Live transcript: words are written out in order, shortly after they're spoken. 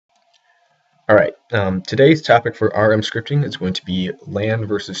Alright, today's topic for RM scripting is going to be land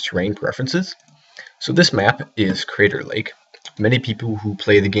versus terrain preferences. So this map is Crater Lake. Many people who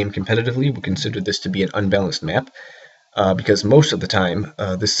play the game competitively would consider this to be an unbalanced map because most of the time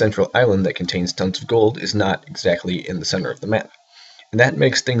this central island that contains tons of gold is not exactly in the center of the map. And that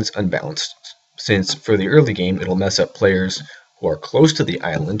makes things unbalanced, since for the early game it'll mess up players who are close to the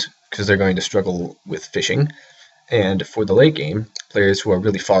island because they're going to struggle with fishing. And for the late game, players who are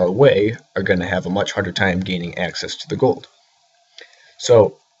really far away are going to have a much harder time gaining access to the gold.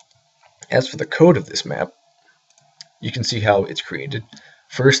 So, as for the code of this map, you can see how it's created.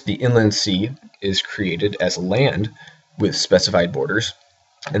 First, the inland sea is created as land with specified borders,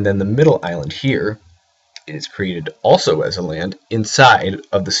 and then the middle island here is created also as a land inside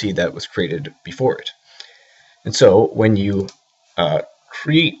of the sea that was created before it. And so, when you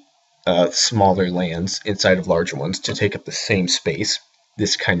create smaller lands inside of larger ones to take up the same space,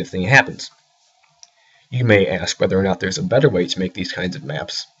 this kind of thing happens. You may ask whether or not there's a better way to make these kinds of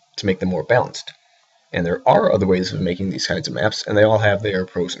maps to make them more balanced. And there are other ways of making these kinds of maps, and they all have their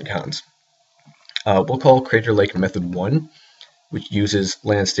pros and cons. We'll call Crater Lake Method 1, which uses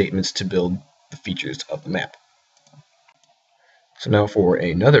land statements to build the features of the map. So now for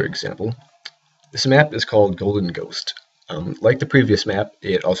another example, this map is called Golden Ghost. Like the previous map,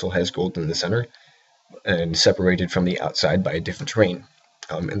 it also has gold in the center and separated from the outside by a different terrain.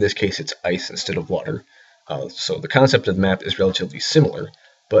 In this case, it's ice instead of water. So the concept of the map is relatively similar,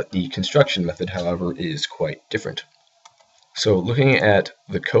 but the construction method, however, is quite different. So looking at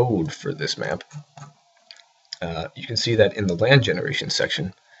the code for this map, you can see that in the land generation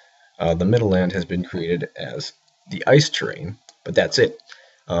section, the middle land has been created as the ice terrain, but that's it.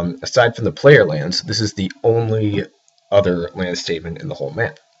 Aside from the player lands, this is the only other land statement in the whole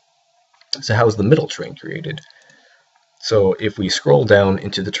map. So how is the middle terrain created? So if we scroll down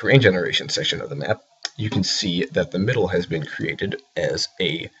into the terrain generation section of the map, you can see that the middle has been created as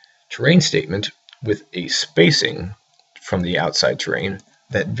a terrain statement with a spacing from the outside terrain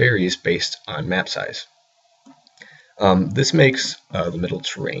that varies based on map size. This makes the middle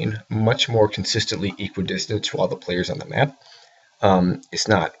terrain much more consistently equidistant to all the players on the map. It's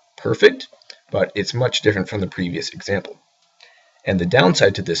not perfect, but it's much different from the previous example. And the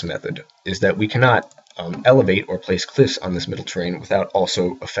downside to this method is that we cannot elevate or place cliffs on this middle terrain without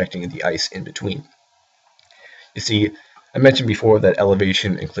also affecting the ice in between. You see, I mentioned before that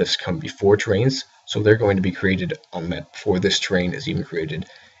elevation and cliffs come before terrains, so they're going to be created on the map before this terrain is even created,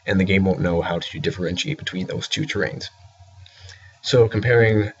 and the game won't know how to differentiate between those two terrains. So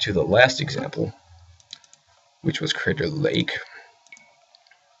comparing to the last example, which was Crater Lake,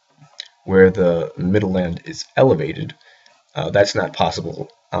 where the middle land is elevated, that's not possible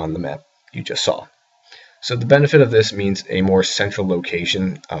on the map you just saw. So the benefit of this means a more central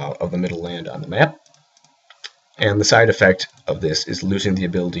location of the middle land on the map, and the side effect of this is losing the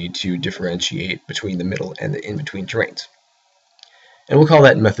ability to differentiate between the middle and the in-between terrains. And we'll call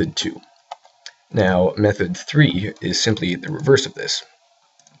that Method 2. Now, Method 3 is simply the reverse of this.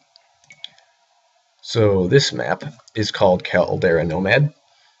 So this map is called Caldera Nomad.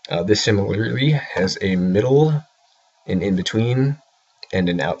 This similarly has a middle, an in-between, and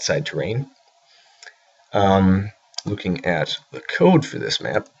an outside terrain. Looking at the code for this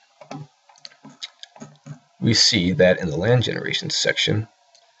map, we see that in the land generation section,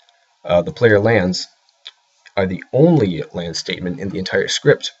 the player lands are the only land statement in the entire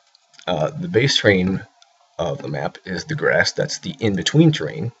script. The base terrain of the map is the grass, that's the in-between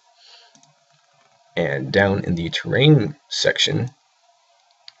terrain. And down in the terrain section,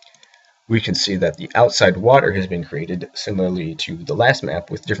 we can see that the outside water has been created similarly to the last map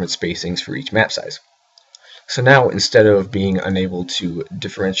with different spacings for each map size. So now, instead of being unable to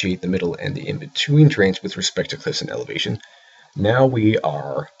differentiate the middle and the in-between terrains with respect to cliffs and elevation, now we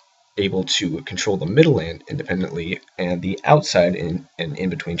are able to control the middle land independently, and the outside and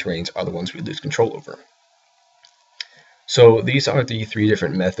in-between terrains are the ones we lose control over. So these are the three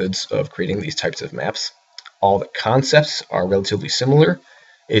different methods of creating these types of maps. All the concepts are relatively similar.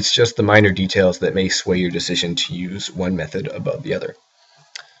 It's just the minor details that may sway your decision to use one method above the other.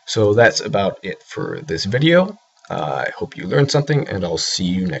 So that's about it for this video. I hope you learned something, and I'll see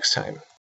you next time.